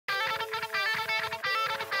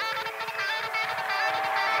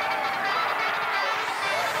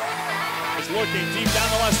is looking deep down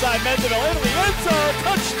the left side. Mendeville into the end zone.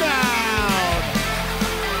 Touchdown!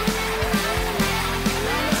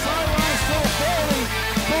 Down the sideline, still Foley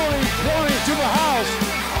pointing to the house.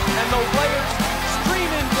 And the players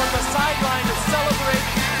streaming from the sideline to celebrate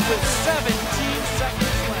with 17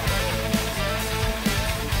 seconds left.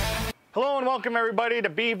 Hello and welcome everybody to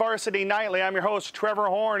BVarsity Nightly. I'm your host, Trevor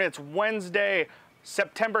Horn. It's Wednesday,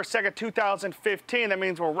 September 2nd, 2015. That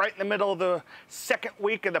means we're right in the middle of the second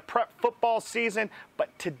week of the prep football season. But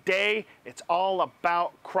today, it's all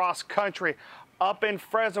about cross country. Up in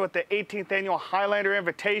Fresno at the 18th Annual Highlander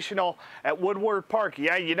Invitational at Woodward Park.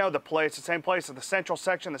 Yeah, you know the place, the same place as the Central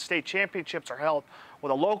Section, the state championships are held.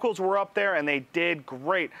 Well, the locals were up there and they did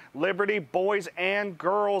great. Liberty boys and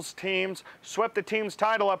girls teams swept the team's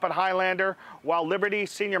title up at Highlander, while Liberty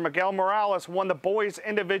senior Miguel Morales won the boys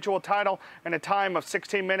individual title in a time of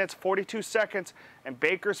 16 minutes, 42 seconds. And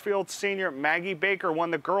Bakersfield senior Maggie Baker won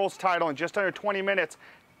the girls title in just under 20 minutes,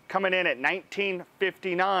 coming in at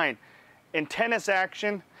 19:59. In tennis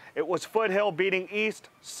action, it was Foothill beating East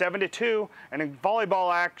 7-2. And in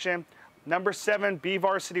volleyball action, number 7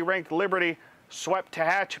 BVarsity ranked Liberty swept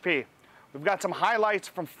Tehachapi. We've got some highlights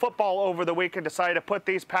from football over the weekend. Decided to put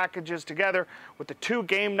these packages together with the 2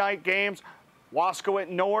 game night games, Wasco at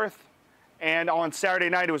North, and on Saturday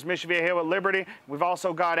night it was Mission Viejo at Liberty. We've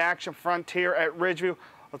also got action Frontier at Ridgeview.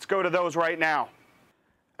 Let's go to those right now.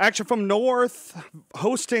 Action from North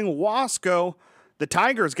hosting Wasco. The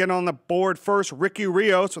Tigers get on the board first. Ricky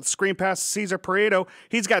Rios with a screen pass to Cesar Prieto.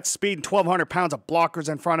 He's got speed and 1,200 pounds of blockers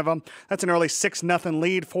in front of him. That's an early 6-0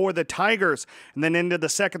 lead for the Tigers. And then into the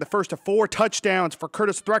second, the first of 4 touchdowns for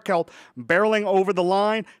Curtis Threckeld, barreling over the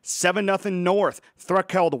line, 7-0 North.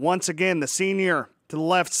 Threckeld once again, the senior, to the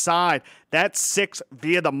left side. That's 6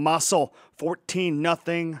 via the muscle,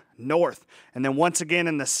 14-0 North. And then once again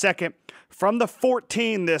in the second, from the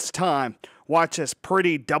 14 this time, watch this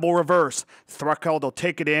pretty double reverse. Threckeld will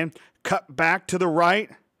take it in, cut back to the right,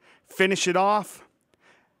 finish it off.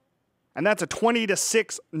 And that's a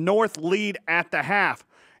 20-6 North lead at the half.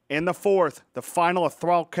 In the fourth, the final of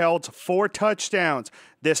Threkeld's 4 touchdowns.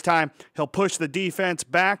 This time, he'll push the defense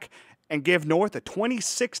back and give North a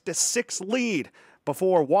 26-6 lead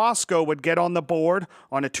before Wasco would get on the board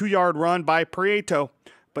on a 2-yard run by Prieto.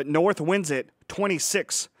 But North wins it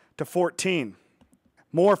 26-14.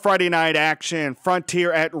 More Friday night action.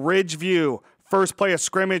 Frontier at Ridgeview. First play of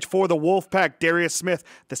scrimmage for the Wolfpack. Darius Smith,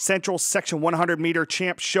 the Central Section 100-meter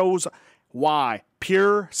champ, shows why.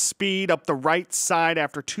 Pure speed up the right side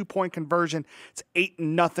after 2-point conversion. It's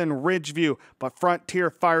 8-0 Ridgeview, but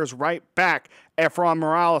Frontier fires right back. Efron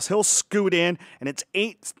Morales, he'll scoot in, and it's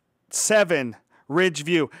 8-7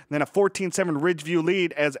 Ridgeview. And then a 14-7 Ridgeview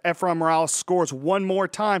lead as Efron Morales scores one more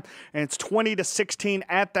time, and it's 20-16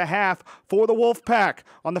 at the half for the Wolfpack.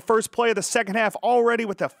 On the first play of the second half, already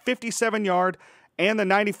with a 57-yard and the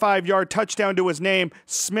 95-yard touchdown to his name,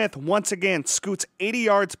 Smith once again scoots 80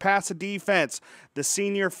 yards past the defense. The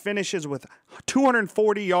senior finishes with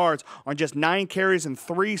 240 yards on just 9 carries and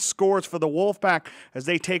 3 scores for the Wolfpack as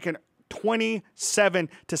they take a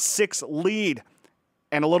 27-6 lead.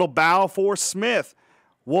 And a little bow for Smith.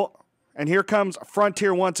 And here comes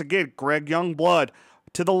Frontier once again. Greg Youngblood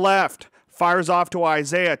to the left. Fires off to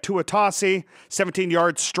Isaiah Tuatasi.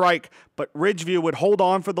 17-yard strike. But Ridgeview would hold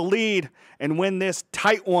on for the lead and win this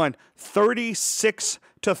tight one.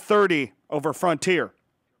 36-30 over Frontier.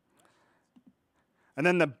 And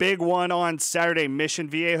then the big one on Saturday. Mission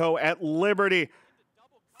Viejo at Liberty.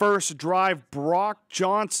 First drive, Brock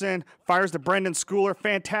Johnson fires to Brendan Schooler.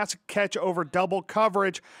 Fantastic catch over double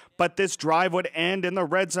coverage, but this drive would end in the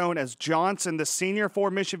red zone as Johnson, the senior for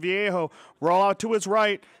Mission Viejo, roll out to his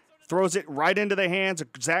right, throws it right into the hands of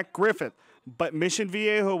Zach Griffith. But Mission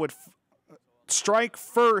Viejo would strike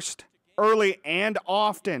first early and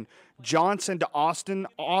often. Johnson to Austin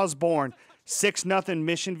Osborne, 6-0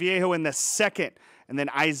 Mission Viejo in the second. And then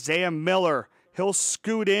Isaiah Miller, he'll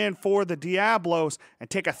scoot in for the Diablos and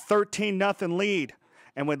take a 13-0 lead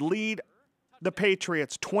and would lead the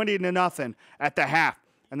Patriots 20-0 at the half.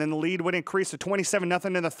 And then the lead would increase to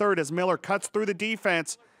 27-0 in the third as Miller cuts through the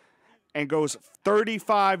defense and goes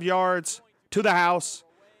 35 yards to the house,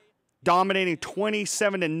 dominating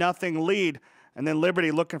 27-0 lead. And then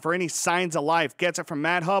Liberty, looking for any signs of life, gets it from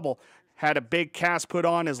Matt Hubble. Had a big cast put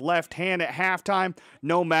on his left hand at halftime.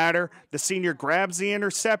 No matter. The senior grabs the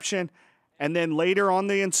interception. And then later on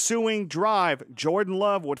the ensuing drive, Jordan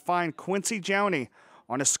Love would find Quincy Jowney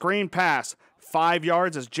on a screen pass. 5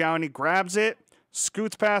 yards as Jowney grabs it,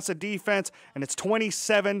 scoots past the defense, and it's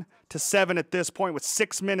 27-7 at this point with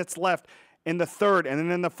 6 minutes left in the third. And then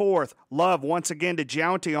in the fourth, Love once again to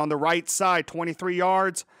Jowney on the right side, 23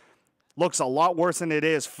 yards. looks a lot worse than it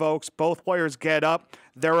is, folks. Both players get up.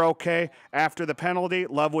 They're okay. After the penalty,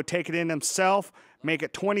 Love would take it in himself, make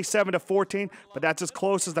it 27-14, but that's as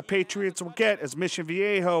close as the Patriots will get as Mission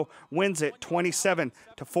Viejo wins it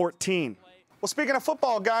 27-14. Well, speaking of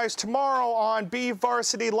football, guys, tomorrow on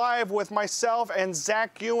BVarsity Live with myself and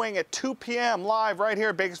Zach Ewing at 2 p.m. live right here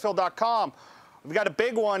at Bakersfield.com. We've got a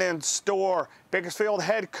big one in store. Bakersfield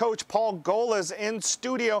head coach Paul Gola is in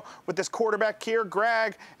studio with this quarterback here,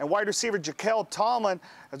 Greg, and wide receiver Jaquel Tomlin,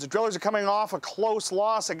 as the Drillers are coming off a close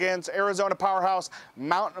loss against Arizona powerhouse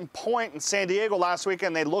Mountain Point in San Diego last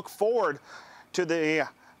weekend. They look forward to the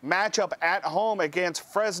matchup at home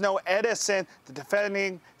against Fresno Edison, the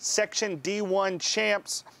defending Section D1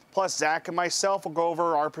 champs. Plus, Zach and myself will go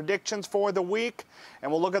over our predictions for the week,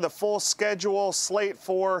 and we'll look at the full schedule slate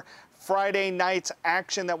for Friday night's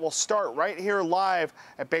action that will start right here live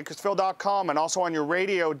at Bakersfield.com and also on your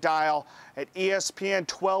radio dial at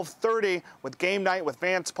ESPN 1230 with Game Night with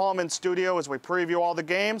Vance Palm in studio as we preview all the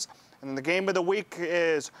games. And then the game of the week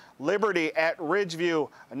is Liberty at Ridgeview,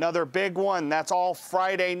 another big one. That's all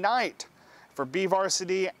Friday night. For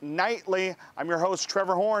BVarsity Nightly, I'm your host,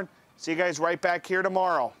 Trevor Horn. See you guys right back here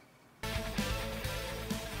tomorrow.